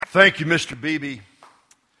Thank you, Mr. Beebe.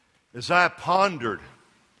 As I pondered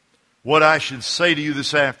what I should say to you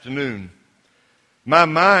this afternoon, my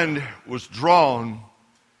mind was drawn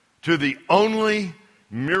to the only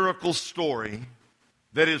miracle story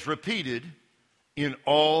that is repeated in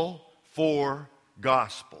all four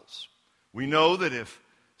Gospels. We know that if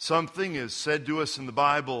something is said to us in the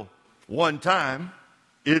Bible one time,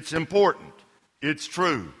 it's important, it's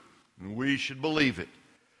true, and we should believe it.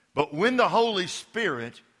 But when the Holy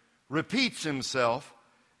Spirit repeats himself,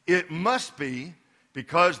 it must be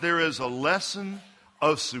because there is a lesson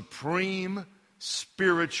of supreme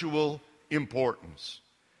spiritual importance.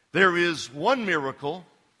 There is one miracle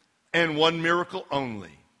and one miracle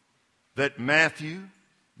only that Matthew,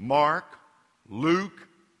 Mark, Luke,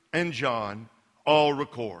 and John all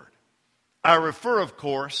record. I refer, of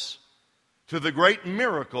course, to the great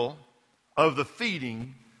miracle of the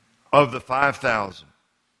feeding of the 5,000.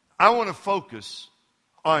 I want to focus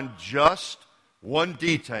on just one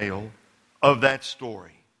detail of that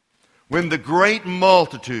story. When the great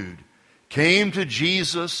multitude came to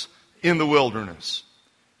Jesus in the wilderness,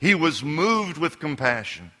 he was moved with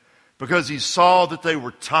compassion because he saw that they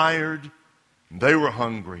were tired and they were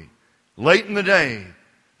hungry. Late in the day,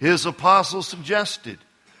 his apostles suggested,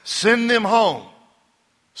 send them home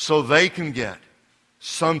so they can get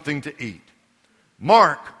something to eat.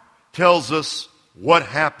 Mark tells us what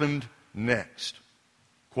happened next.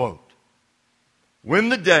 Quote, when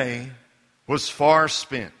the day was far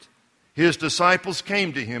spent, his disciples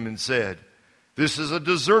came to him and said, this is a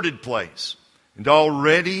deserted place, and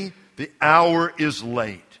already the hour is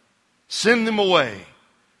late. Send them away,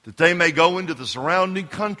 that they may go into the surrounding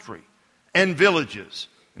country and villages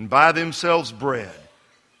and buy themselves bread,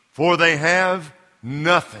 for they have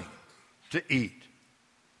nothing to eat.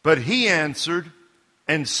 But he answered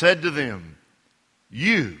and said to them,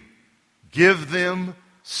 you give them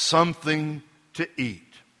something to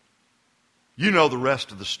eat. You know the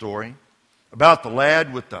rest of the story about the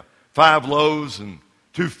lad with the 5 loaves and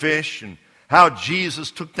 2 fish, and how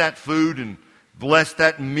Jesus took that food and blessed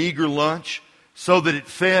that meager lunch so that it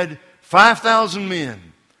fed 5,000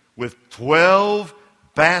 men with 12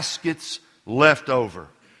 baskets left over.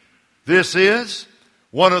 This is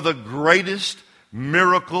one of the greatest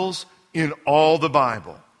miracles in all the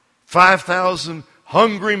Bible. 5,000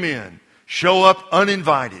 hungry men show up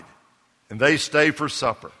uninvited, and they stay for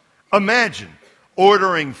supper. Imagine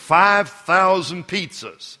ordering 5,000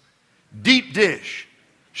 pizzas, deep dish,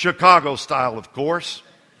 Chicago style, of course.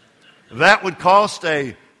 That would cost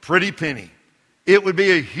a pretty penny. It would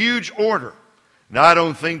be a huge order. Now, I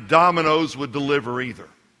don't think Domino's would deliver either.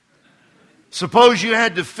 Suppose you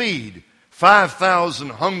had to feed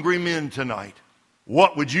 5,000 hungry men tonight.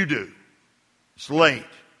 What would you do? It's late.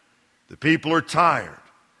 The people are tired.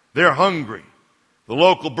 They're hungry. The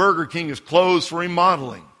local Burger King is closed for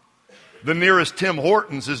remodeling. The nearest Tim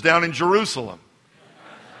Hortons is down in Jerusalem.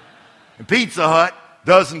 And Pizza Hut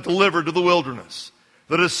doesn't deliver to the wilderness.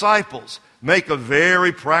 The disciples make a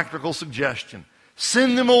very practical suggestion.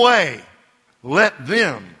 Send them away. Let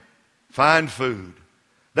them find food.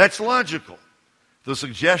 That's logical. The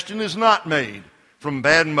suggestion is not made from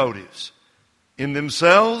bad motives. In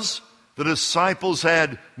themselves, the disciples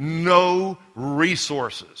had no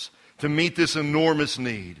resources to meet this enormous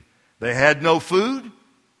need. They had no food.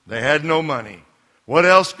 They had no money. What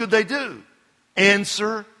else could they do?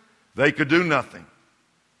 Answer, they could do nothing.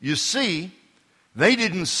 You see, they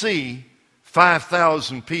didn't see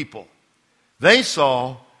 5,000 people. They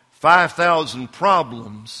saw 5,000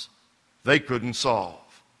 problems they couldn't solve.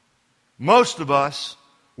 Most of us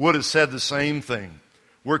would have said the same thing.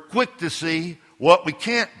 We're quick to see what we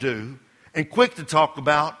can't do and quick to talk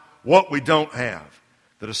about what we don't have.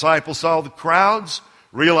 The disciples saw the crowds,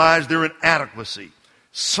 realized their inadequacy.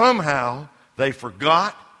 Somehow they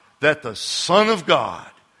forgot that the Son of God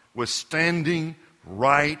was standing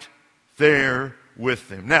right there with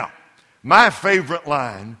them. Now, my favorite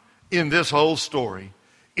line in this whole story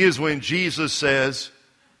is when Jesus says,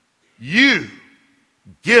 you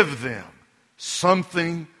give them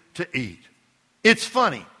something to eat. It's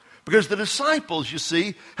funny because the disciples, you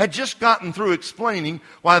see, had just gotten through explaining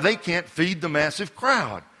why they can't feed the massive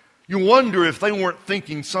crowd. You wonder if they weren't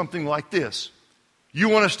thinking something like this. You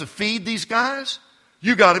want us to feed these guys?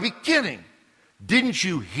 You got to be kidding. Didn't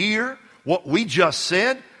you hear what we just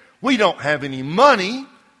said? We don't have any money.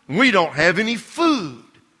 We don't have any food.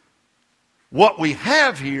 What we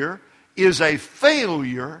have here is a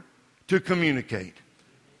failure to communicate.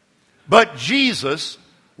 But Jesus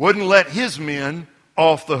wouldn't let his men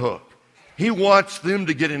off the hook. He wants them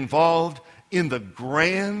to get involved in the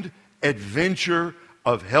grand adventure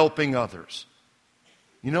of helping others.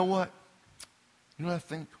 You know what? You know what I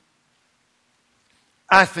think?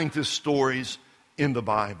 I think this story's in the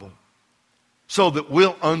Bible so that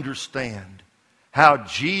we'll understand how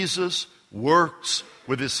Jesus works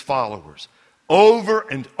with his followers. Over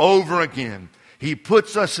and over again, he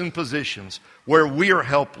puts us in positions where we are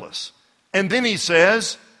helpless. And then he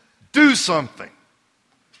says, do something.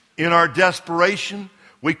 In our desperation,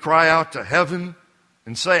 we cry out to heaven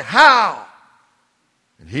and say, how?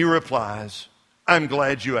 And he replies, I'm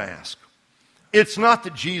glad you asked. It's not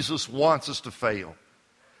that Jesus wants us to fail,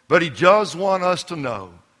 but he does want us to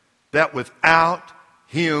know that without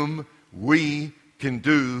him, we can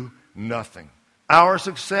do nothing. Our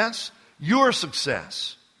success, your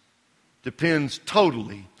success, depends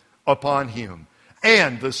totally upon him.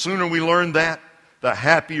 And the sooner we learn that, the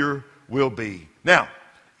happier we'll be. Now,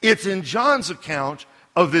 it's in John's account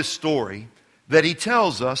of this story that he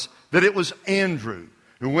tells us that it was Andrew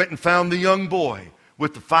who went and found the young boy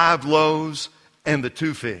with the 5 loaves and the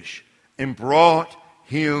 2 fish and brought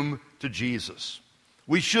him to Jesus.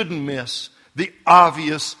 We shouldn't miss the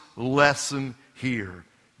obvious lesson here.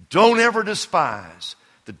 Don't ever despise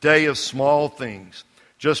the day of small things.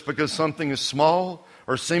 Just because something is small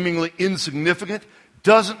or seemingly insignificant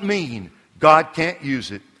doesn't mean God can't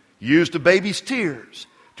use it. He used a baby's tears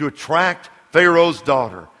to attract Pharaoh's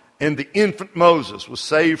daughter, and the infant Moses was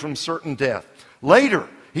saved from certain death. Later,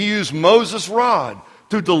 he used Moses' rod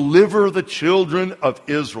to deliver the children of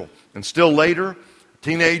Israel. And still later, a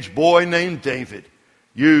teenage boy named David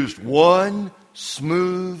used one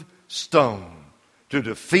smooth stone to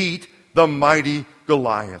defeat the mighty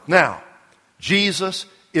Goliath. Now, Jesus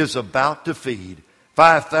is about to feed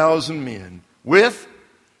 5,000 men with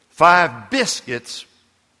 5 biscuits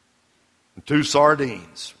and 2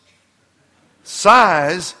 sardines.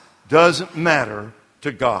 Size doesn't matter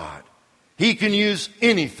to God. He can use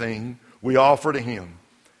anything we offer to him.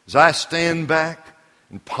 As I stand back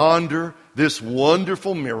and ponder this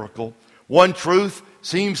wonderful miracle, one truth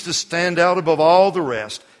seems to stand out above all the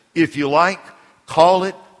rest. If you like, call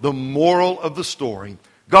it the moral of the story.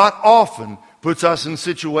 God often puts us in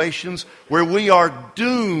situations where we are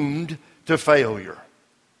doomed to failure.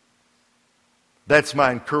 That's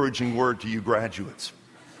my encouraging word to you graduates.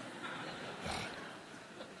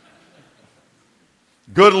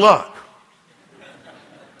 Good luck.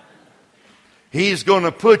 He's going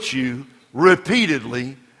to put you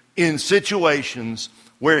repeatedly in situations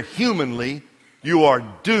where humanly you are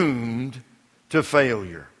doomed to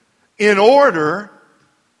failure, in order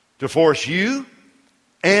to force you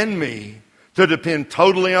and me to depend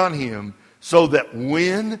totally on him, so that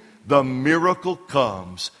when the miracle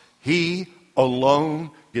comes, he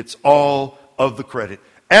alone gets all of the credit.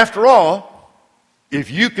 After all,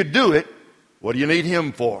 if you could do it, what do you need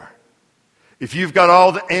him for? If you've got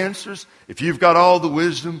all the answers, if you've got all the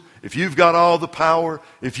wisdom, if you've got all the power,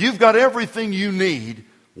 if you've got everything you need,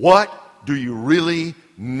 what do you really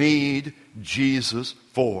need Jesus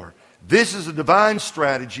for? This is a divine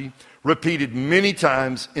strategy repeated many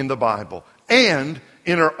times in the Bible and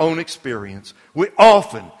in our own experience. We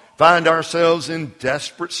often find ourselves in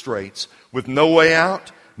desperate straits with no way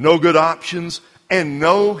out, no good options, and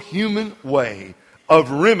no human way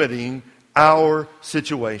of remedying our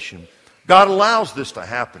situation. God allows this to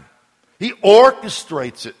happen. He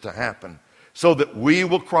orchestrates it to happen so that we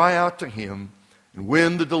will cry out to him, and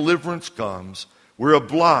when the deliverance comes, we're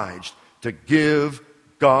obliged to give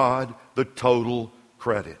God the total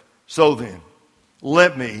credit. So then,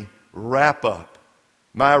 let me wrap up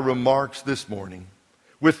my remarks this morning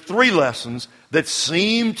with 3 lessons that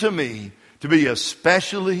seem to me to be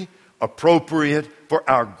especially appropriate for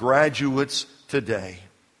our graduates today.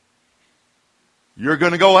 You're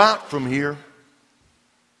going to go out from here.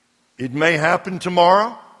 It may happen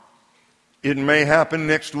tomorrow. It may happen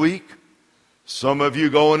next week. Some of you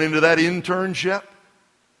going into that internship.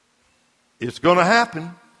 It's going to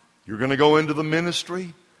happen. You're going to go into the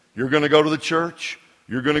ministry. You're going to go to the church.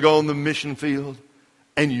 You're going to go on the mission field.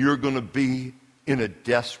 And you're going to be in a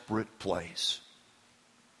desperate place.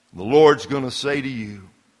 The Lord's going to say to you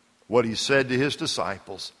what he said to his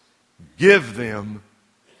disciples. Give them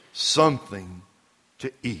something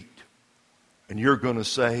to eat. And you're going to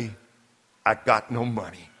say, I've got no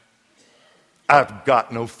money. I've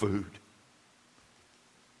got no food.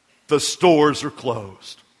 The stores are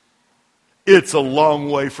closed. It's a long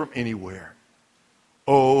way from anywhere.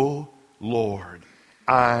 Oh, Lord,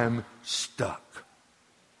 I'm stuck.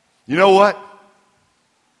 You know what?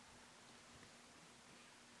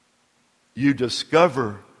 You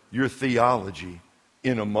discover your theology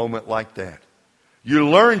in a moment like that. You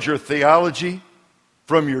learned your theology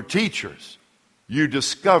from your teachers. You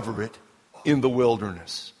discover it in the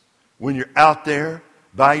wilderness when you're out there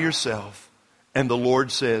by yourself and the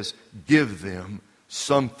Lord says, give them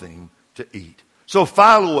something to eat. So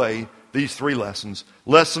file away these 3 lessons.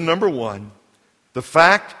 Lesson number 1, the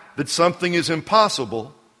fact that something is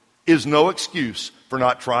impossible is no excuse for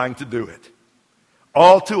not trying to do it.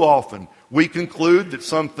 All too often, we conclude that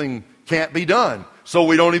something can't be done, so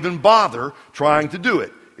we don't even bother trying to do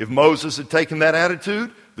it. If Moses had taken that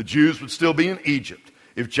attitude, the Jews would still be in Egypt.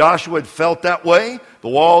 If Joshua had felt that way, the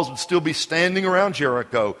walls would still be standing around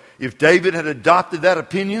Jericho. If David had adopted that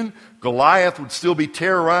opinion, Goliath would still be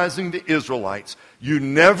terrorizing the Israelites. You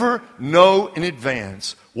never know in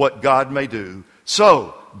advance what God may do.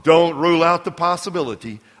 So, don't rule out the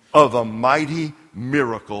possibility of a mighty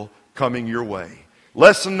miracle coming your way.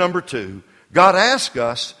 Lesson number 2, God asks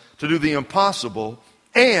us to do the impossible,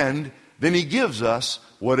 and then He gives us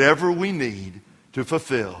whatever we need to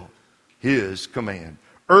fulfill His command.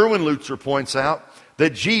 Erwin Lutzer points out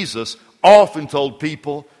that Jesus often told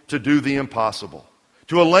people to do the impossible.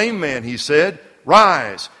 To a lame man, He said,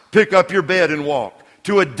 rise, pick up your bed and walk.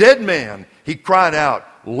 To a dead man, He cried out,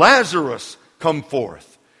 Lazarus, come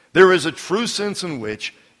forth. There is a true sense in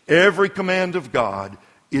which every command of God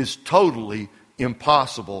is totally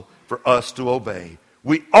impossible for us to obey.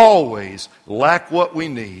 We always lack what we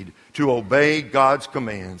need to obey God's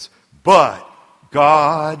commands, but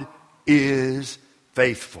God is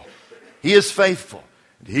faithful. He is faithful.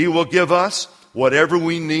 He will give us whatever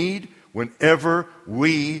we need whenever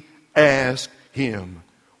we ask Him.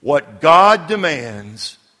 What God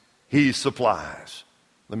demands, He supplies.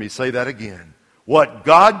 Let me say that again. What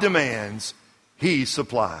God demands, He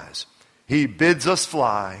supplies. He bids us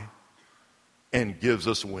fly and gives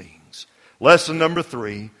us wings. Lesson number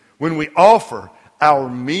 3, when we offer our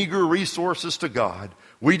meager resources to God,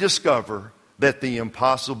 we discover that the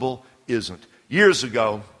impossible isn't. Years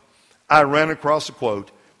ago, I ran across a quote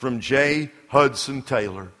from J. Hudson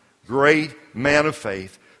Taylor, great man of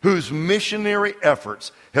faith, whose missionary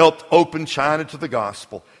efforts helped open China to the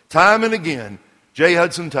gospel. Time and again, J.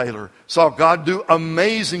 Hudson Taylor saw God do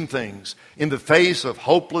amazing things in the face of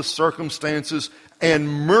hopeless circumstances and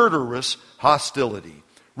murderous hostility.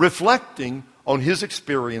 Reflecting on his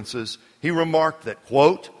experiences, he remarked that,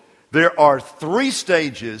 quote, there are 3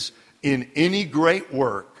 stages in any great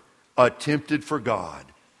work attempted for God: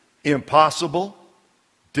 impossible,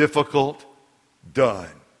 difficult, done.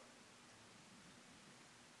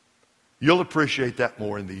 You'll appreciate that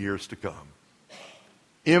more in the years to come.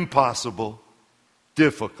 Impossible,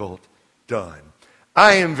 difficult, done.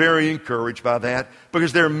 I am very encouraged by that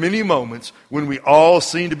because there are many moments when we all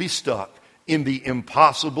seem to be stuck in the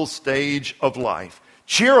impossible stage of life.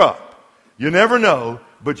 Cheer up. You never know,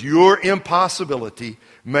 but your impossibility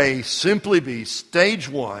may simply be stage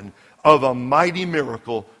 1 of a mighty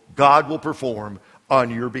miracle God will perform on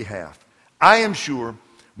your behalf. I am sure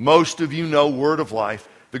most of you know Word of Life,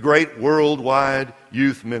 the great worldwide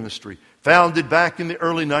youth ministry, founded back in the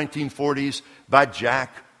early 1940s by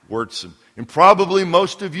Jack Wyrtzen. And probably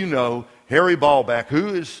most of you know Harry Ballback, who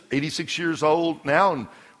is 86 years old now and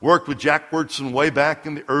worked with Jack Wyrtzen way back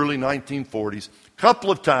in the early 1940s. A couple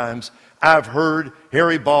of times I've heard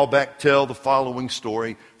Harry Ballback tell the following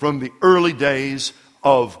story from the early days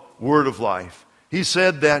of Word of Life. He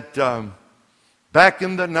said that back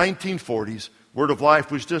in the 1940s, Word of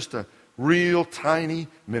Life was just a real tiny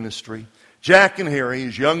ministry. Jack and Harry,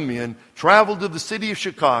 as young men, traveled to the city of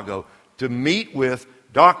Chicago to meet with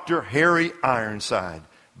Dr. Harry Ironside,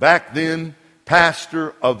 back then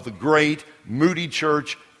pastor of the great Moody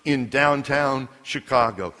Church in downtown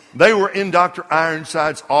Chicago. They were in Dr.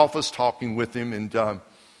 Ironside's office talking with him, and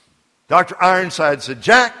Dr. Ironside said,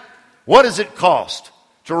 Jack, what does it cost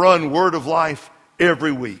to run Word of Life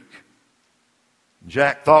every week?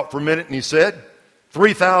 Jack thought for a minute and he said,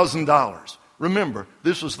 $3,000. Remember,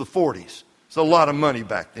 this was the 40s. It's a lot of money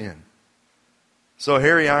back then. So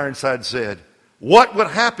Harry Ironside said, what would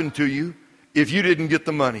happen to you if you didn't get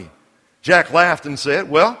the money? Jack laughed and said,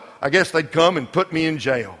 well, I guess they'd come and put me in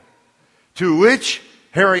jail. To which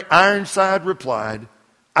Harry Ironside replied,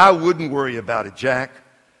 I wouldn't worry about it, Jack.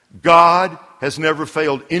 God has never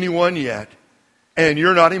failed anyone yet, and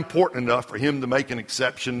you're not important enough for Him to make an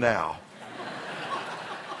exception now.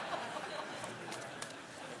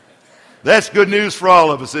 That's good news for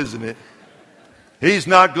all of us, isn't it? He's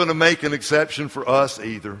not going to make an exception for us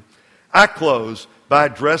either. I close by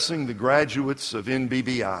addressing the graduates of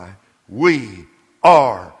NBBI. We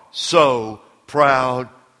are so proud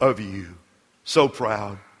of you. So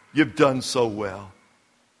proud. You've done so well.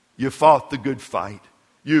 You fought the good fight.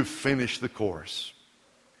 You've finished the course.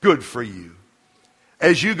 Good for you.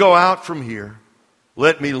 As you go out from here,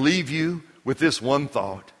 let me leave you with this one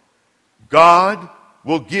thought. God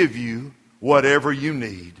will give you whatever you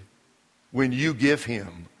need when you give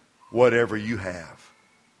Him whatever you have.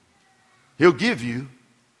 He'll give you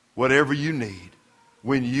whatever you need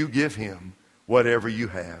when you give Him whatever you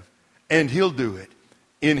have. And He'll do it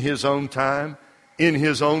in His own time, in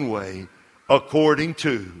His own way, according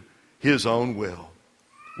to His own will.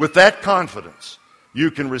 With that confidence, you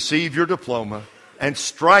can receive your diploma and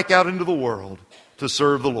strike out into the world to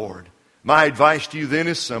serve the Lord. My advice to you then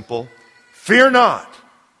is simple. Fear not.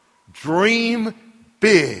 Dream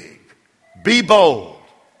big. Be bold.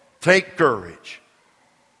 Take courage.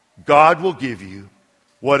 God will give you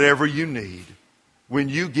whatever you need when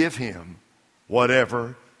you give Him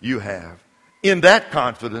whatever you have. In that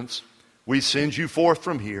confidence, we send you forth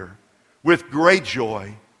from here with great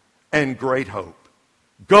joy and great hope.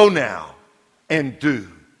 Go now and do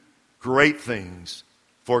great things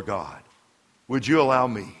for God. Would you allow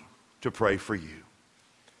me to pray for you?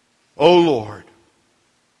 Oh Lord,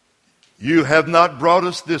 you have not brought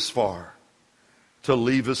us this far to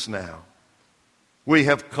leave us now. We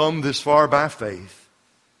have come this far by faith.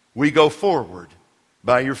 We go forward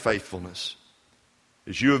by your faithfulness.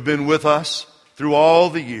 As you have been with us through all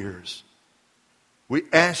the years, we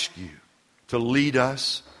ask you to lead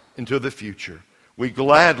us into the future. We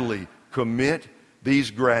gladly commit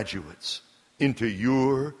these graduates into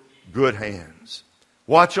your good hands.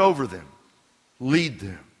 Watch over them, lead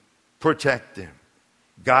them, protect them,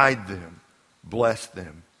 guide them, bless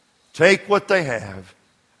them. Take what they have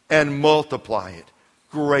and multiply it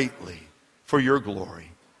greatly for your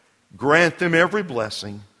glory. Grant them every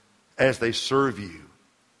blessing as they serve you.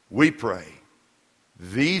 We pray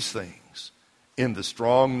these things in the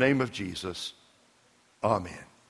strong name of Jesus. Amen.